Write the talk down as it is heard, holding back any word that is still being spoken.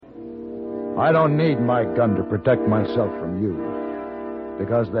I don't need my gun to protect myself from you.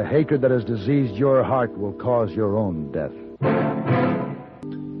 Because the hatred that has diseased your heart will cause your own death.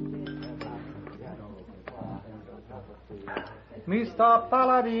 Mr.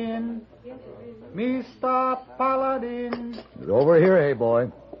 Paladin! Mr. Paladin! Over here, hey,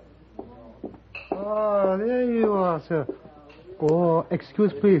 boy. Oh, there you are, sir. Oh,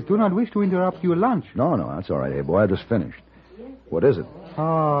 excuse, please. Do not wish to interrupt your lunch. No, that's all right, hey, boy. I just finished. What is it?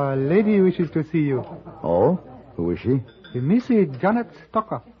 Oh, a lady wishes to see you. Oh? Who is she? Mrs. Janet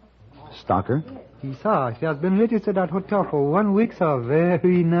Stocker. Stocker? Yes, sir. She has been registered at hotel for 1 week, sir.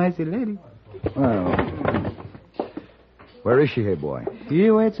 Very nice lady. Well, where is she, hey, boy? She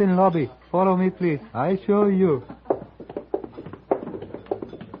waits in lobby. Follow me, please. I show you.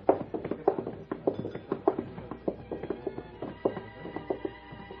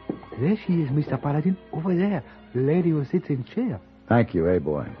 There she is, Mr. Paladin. Over there. The lady who sits in chair. Thank you, hey,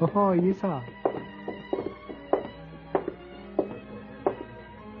 boy. Oh, yes, sir.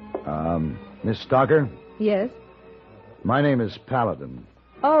 Miss Stocker? Yes? My name is Paladin.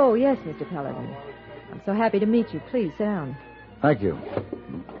 Oh, yes, Mr. Paladin. I'm so happy to meet you. Please, sit down. Thank you.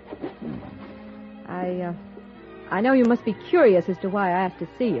 I know you must be curious as to why I asked to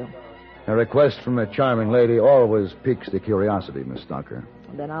see you. A request from a charming lady always piques the curiosity, Miss Stocker.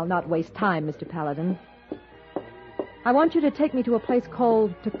 Then I'll not waste time, Mr. Paladin. I want you to take me to a place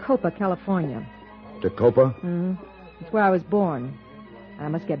called Tacoma, California. Tacoma? Mm-hmm. It's where I was born. I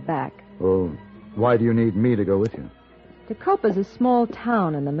must get back. Well, why do you need me to go with you? Tacopa's a small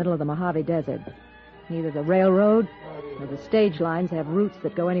town in the middle of the Mojave Desert. Neither the railroad nor the stage lines have routes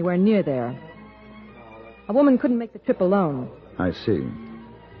that go anywhere near there. A woman couldn't make the trip alone. I see.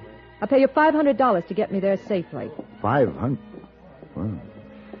 I'll pay you $500 to get me there safely. 500? Well,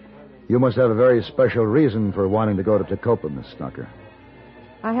 you must have a very special reason for wanting to go to Tacoma, Miss Stocker.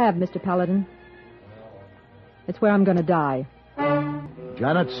 I have, Mr. Paladin. It's where I'm going to die.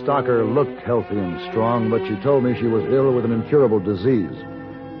 Janet Stocker looked healthy and strong, but she told me she was ill with an incurable disease,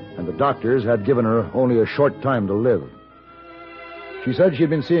 and the doctors had given her only a short time to live. She said she'd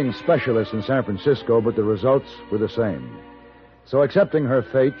been seeing specialists in San Francisco, but the results were the same. So accepting her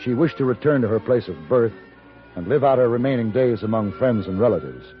fate, she wished to return to her place of birth and live out her remaining days among friends and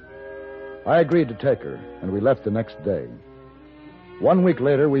relatives. I agreed to take her, and we left the next day. 1 week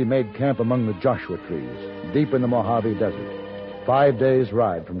later, we made camp among the Joshua trees, deep in the Mojave Desert. 5 days'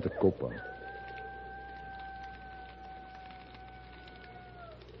 ride from Tacoma.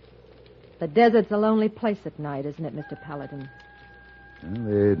 The desert's a lonely place at night, isn't it, Mr. Paladin? Well,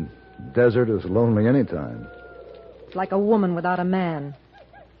 the desert is lonely any time. It's like a woman without a man.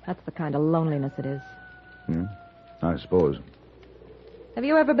 That's the kind of loneliness it is. I suppose. Have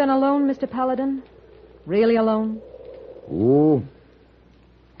you ever been alone, Mr. Paladin? Really alone? Oh,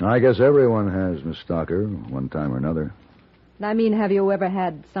 I guess everyone has, Miss Stocker, one time or another. I mean, have you ever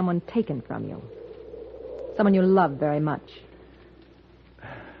had someone taken from you? Someone you love very much?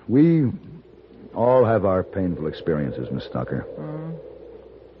 We all have our painful experiences, Miss Stocker.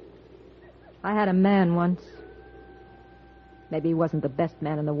 I had a man once. Maybe he wasn't the best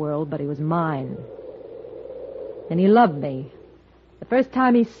man in the world, but he was mine. And he loved me. The first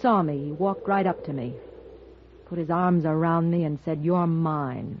time he saw me, he walked right up to me, put his arms around me and said, "You're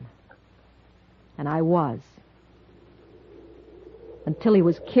mine." And I was. Until he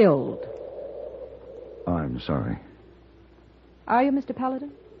was killed. I'm sorry. Are you, Mr.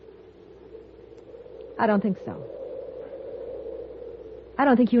 Paladin? I don't think so. I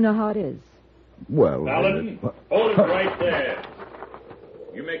don't think you know how it is. Well... Paladin, hold it right there.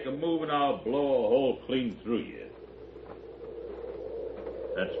 You make a move and I'll blow a hole clean through you.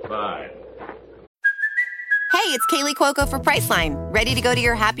 That's fine. Hey, it's Kaylee Cuoco for Priceline. Ready to go to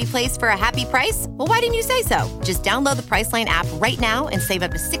your happy place for a happy price? Well, why didn't you say so? Just download the Priceline app right now and save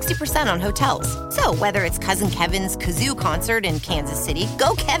up to 60% on hotels. So whether it's Cousin Kevin's Kazoo Concert in Kansas City,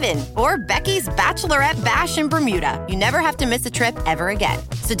 go Kevin, or Becky's Bachelorette Bash in Bermuda, you never have to miss a trip ever again.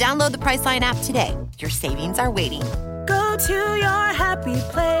 So download the Priceline app today. Your savings are waiting. Go to your happy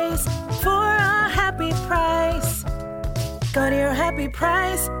place for a happy price. Go to your happy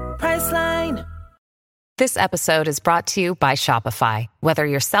price, Priceline. This episode is brought to you by Shopify. Whether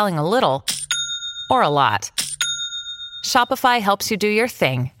you're selling a little or a lot, Shopify helps you do your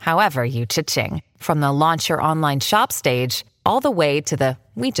thing, however you cha-ching. From the launch your online shop stage, all the way to the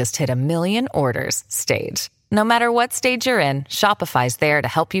we just hit 1 million orders stage. No matter what stage you're in, Shopify's there to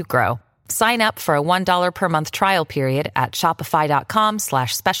help you grow. Sign up for a $1 per month trial period at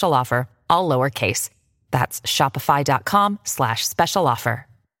shopify.com/special offer, all lowercase. That's shopify.com/special offer.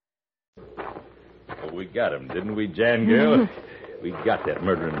 Well, we got him, didn't we, Jan girl? We got that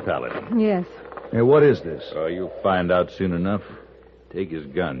murdering paladin. Yes. Hey, what is this? Oh, you'll find out soon enough. Take his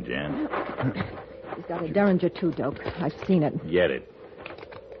gun, Jan. He's got a derringer, too, Dope. I've seen it. Get it.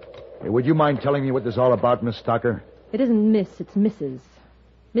 Hey, would you mind telling me what this is all about, Miss Stocker? It isn't Miss, it's Mrs.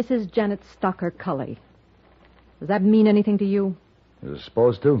 Mrs. Janet Stocker Cully. Does that mean anything to you? Is it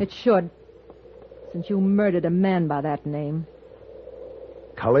supposed to? It should. Since you murdered a man by that name.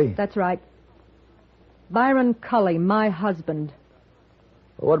 Cully? That's right. Byron Cully, my husband.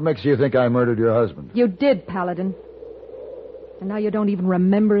 What makes you think I murdered your husband? You did, Paladin. And now you don't even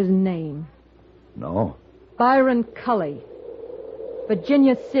remember his name. No. Byron Cully.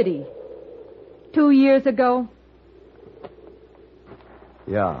 Virginia City. 2 years ago.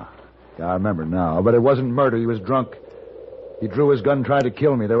 Yeah, I remember now. But it wasn't murder. He was drunk. He drew his gun, tried to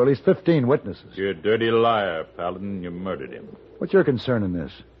kill me. There were at least 15 witnesses. You're a dirty liar, Paladin. You murdered him. What's your concern in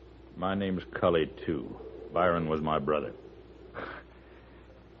this? My name's Cully, too. Byron was my brother.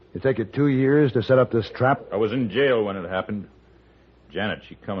 It take you 2 years to set up this trap? I was in jail when it happened. Janet,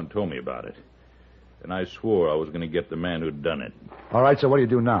 she come and told me about it. And I swore I was going to get the man who'd done it. All right, so what do you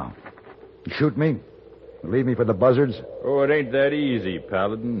do now? You shoot me? Leave me for the buzzards? Oh, it ain't that easy,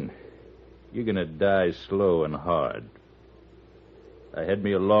 Paladin. You're going to die slow and hard. I had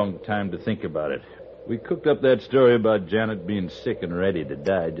me a long time to think about it. We cooked up that story about Janet being sick and ready to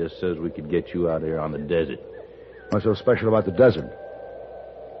die just so as we could get you out here on the desert. What's so special about the desert?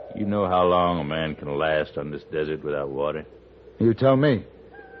 You know how long a man can last on this desert without water? You tell me.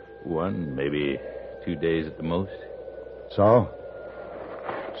 1, maybe 2 days at the most. So?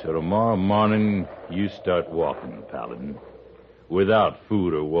 So tomorrow morning, you start walking, Paladin, without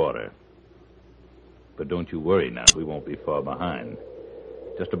food or water. But don't you worry now, we won't be far behind.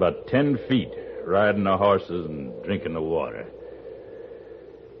 Just about 10 feet, riding the horses and drinking the water.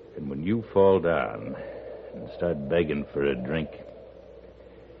 And when you fall down and start begging for a drink,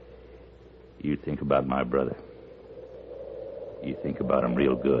 you think about my brother. You think about him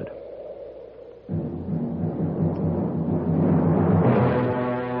real good.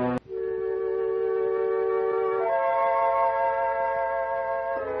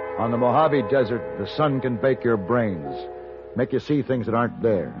 On the Mojave Desert, the sun can bake your brains, make you see things that aren't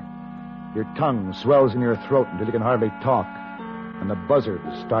there. Your tongue swells in your throat until you can hardly talk, and the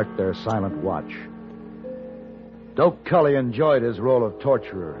buzzards start their silent watch. Doak Cully enjoyed his role of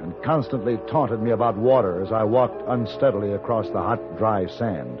torturer and constantly taunted me about water as I walked unsteadily across the hot, dry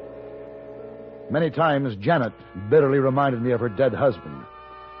sand. Many times, Janet bitterly reminded me of her dead husband.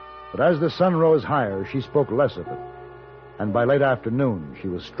 But as the sun rose higher, she spoke less of it. And by late afternoon, she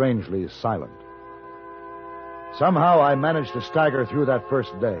was strangely silent. Somehow I managed to stagger through that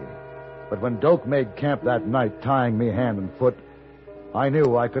first day. But when Doak made camp that night, tying me hand and foot, I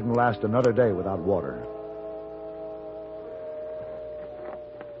knew I couldn't last another day without water.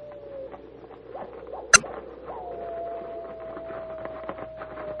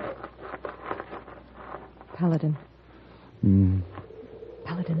 Paladin.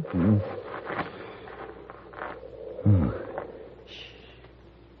 Paladin. Shh.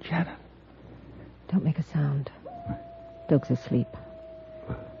 Janet. Don't make a sound. Doak's asleep.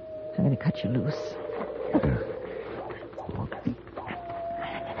 I'm going to cut you loose. There.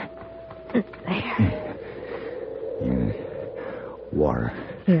 Water.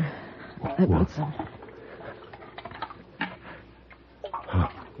 Here. I brought some.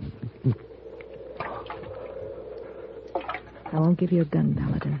 I won't give you a gun,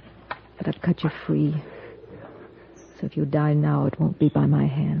 Paladin, but I've cut you free. So if you die now, it won't be by my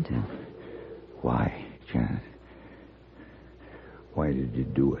hand. Why, Janet? Why did you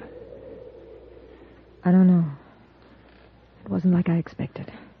do it? I don't know. It wasn't like I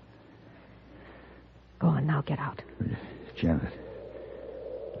expected. Go on now, get out. Janet.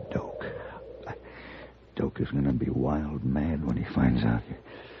 Doak is going to be wild mad when he finds out.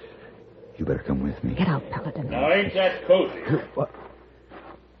 You better come with me. Get out, Paladin. Now, ain't that cozy? What?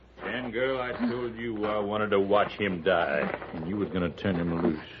 And, girl, I told you I wanted to watch him die, and you was going to turn him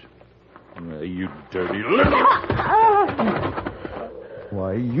loose. You dirty little...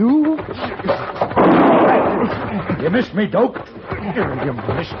 Why, you... You missed me, Doak. You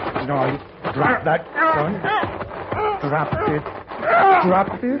missed... No, drop that gun. Drop it.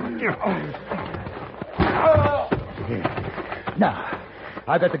 Drop it. Here. Now,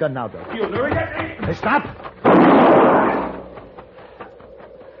 I got the gun now, Doak. You never get me. Hey, stop.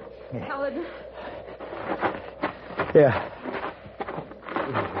 Paladin. Yeah.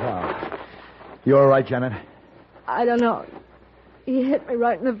 Wow. You all right, Janet? I don't know. He hit me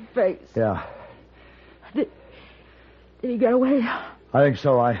right in the face. Yeah. Did he get away? I think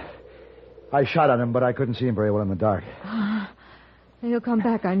so. I shot at him, but I couldn't see him very well in the dark. He'll come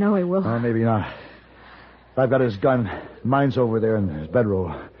back. I know he will. Oh, maybe not. I've got his gun. Mine's over there in his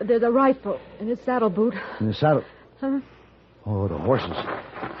bedroll. There's a rifle in his saddle boot. In his saddle. Huh? Oh, the horses.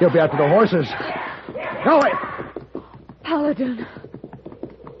 He'll be after the horses. Go away. Paladin.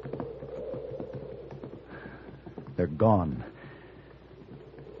 They're gone.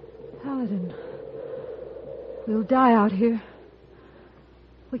 Paladin. We'll die out here.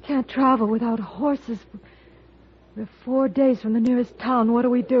 We can't travel without horses. We're 4 days from the nearest town. What do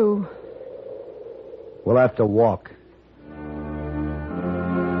we do? We'll have to walk.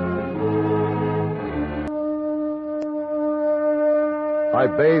 I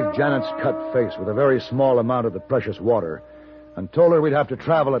bathed Janet's cut face with a very small amount of the precious water and told her we'd have to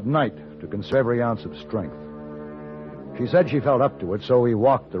travel at night to conserve every ounce of strength. She said she felt up to it, so we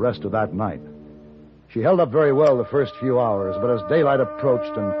walked the rest of that night. She held up very well the first few hours, but as daylight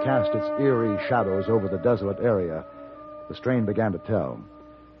approached and cast its eerie shadows over the desolate area, the strain began to tell.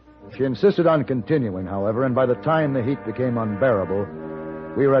 She insisted on continuing, however, and by the time the heat became unbearable,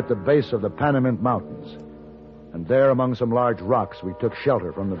 we were at the base of the Panamint Mountains. And there, among some large rocks, we took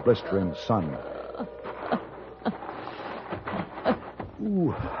shelter from the blistering sun.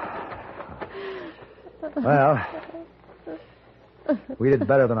 Ooh. Well, we did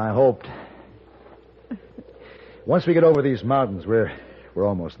better than I hoped. Once we get over these mountains, we're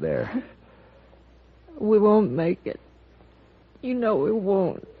almost there. We won't make it. You know we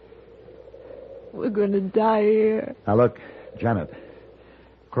won't. We're going to die here. Now, look, Janet,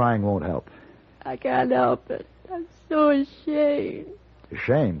 crying won't help. I can't help it. I'm so ashamed.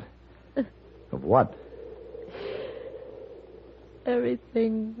 Ashamed? Of what?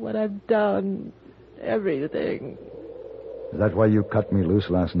 Everything, what I've done, everything. Is that why you cut me loose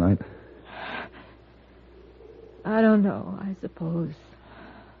last night? I don't know, I suppose.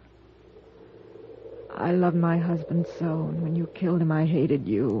 I loved my husband so, and when you killed him, I hated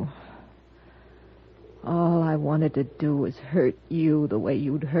you. All I wanted to do was hurt you the way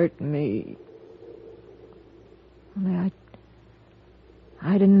you'd hurt me. Only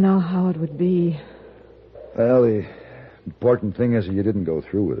I didn't know how it would be. Well, the important thing is that you didn't go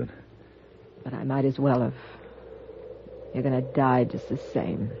through with it. But I might as well have. You're going to die just the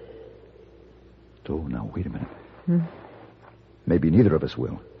same. Oh, now, wait a minute. Maybe neither of us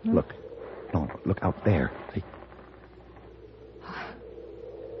will. No. Look. No, look out there. See?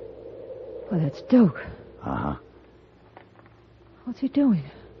 Well, that's Duke. Uh-huh. What's he doing?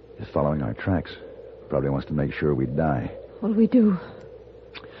 He's following our tracks. Probably wants to make sure we die. What'll we do?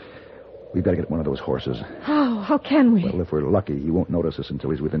 We've got to get one of those horses. How? How can we? Well, if we're lucky, he won't notice us until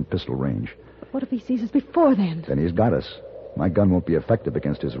he's within pistol range. But what if he sees us before then? Then he's got us. My gun won't be effective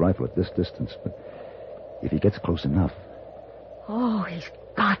against his rifle at this distance, but if he gets close enough... Oh, he's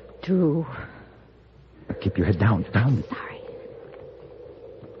got to. Now keep your head down. Down. Sorry.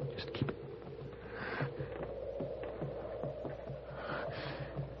 Just keep it.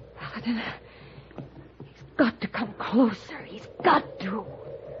 Paladin, he's got to come closer. He's got to.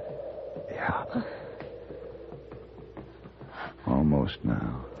 Yeah. Almost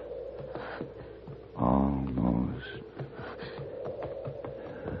now. Almost.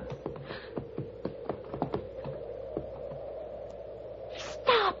 He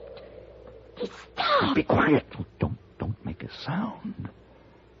stopped. He stopped. Be quiet. Don't make a sound.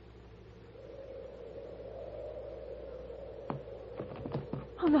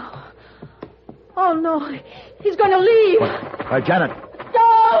 Oh, no. Oh, no. He's going to leave. Janet.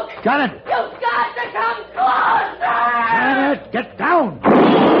 Don't! Janet! You've got to come closer! Janet, get down!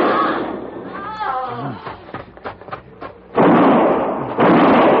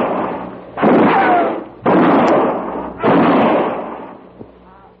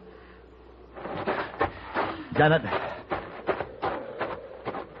 Janet.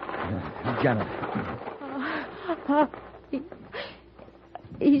 Janet.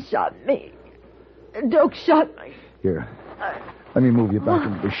 He shot me. Duke shot me. Here. Let me move you back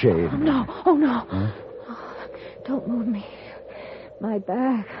into the shade. Oh, no. Oh, no. Huh? Oh, don't move me. My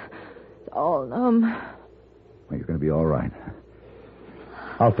back. It's all numb. Well, you're going to be all right.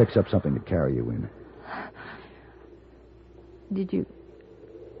 I'll fix up something to carry you in. Did you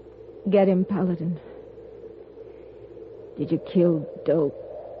get him, Paladin? Did you kill Dope?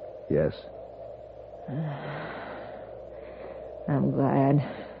 Yes. I'm glad.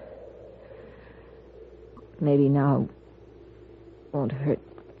 Maybe now it won't hurt.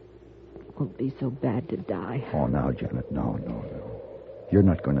 It won't be so bad to die. Oh, now, Janet, no. You're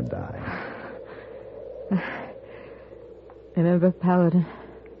not going to die. Remember, Paladin?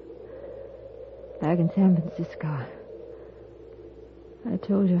 Back in San Francisco. I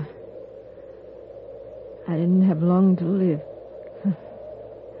told you I didn't have long to live.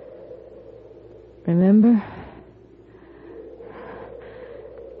 Remember?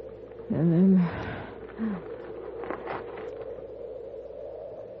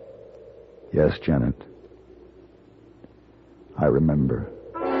 Yes, Janet. I remember.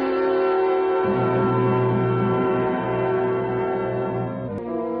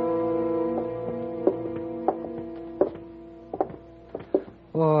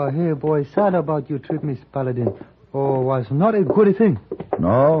 Oh, hey, boy, sad about your trip, Miss Paladin. Oh, was not a good thing.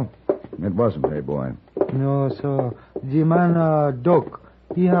 No, it wasn't, hey, boy. No, sir. The man, Doc,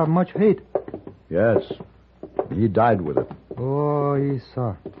 he have much hate. Yes. He died with it. Oh, yes,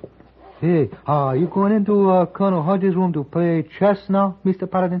 sir. Hey, you going into Colonel Hodges' room to play chess now, Mr.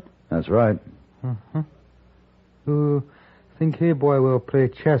 Paladin? That's right. Uh-huh. You think hey boy will play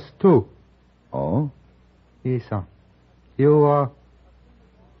chess too? Oh? Yes, sir. You,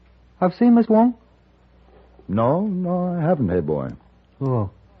 have seen Miss Wong? No, I haven't, hey, boy.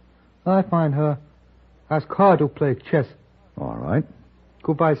 Oh. I find her ask her to play chess. All right.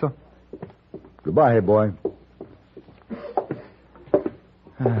 Goodbye, sir. Goodbye, hey, boy.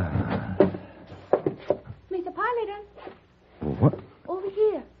 Mr. Paladin, What? over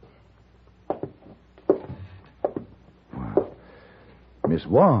here. Wow. Miss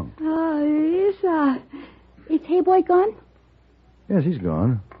Wong. Oh, yes, is Hey Boy gone? Yes, he's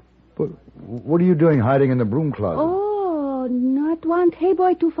gone. But what are you doing hiding in the broom closet? Oh, not want Hey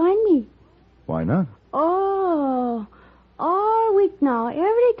Boy to find me. Why not? Oh, all week now,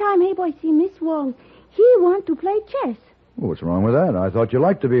 every time Hey Boy see Miss Wong, he want to play chess. Well, what's wrong with that? I thought you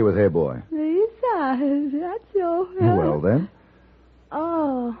liked to be with Hey Boy. Yes, that's so. Well, then.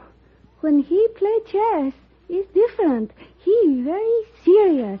 Oh, when he play chess, it's different. He very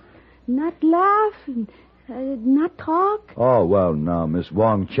serious. Not laugh, not talk. Oh, well, now, Miss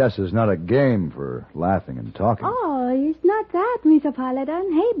Wong, chess is not a game for laughing and talking. Oh, it's not that, Mr.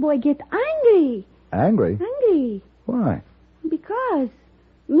 Paladin. Hey Boy get angry. Angry? Angry. Why? Because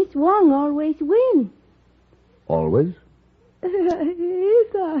Miss Wong always win. Always?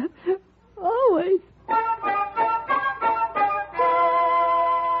 Yes, always.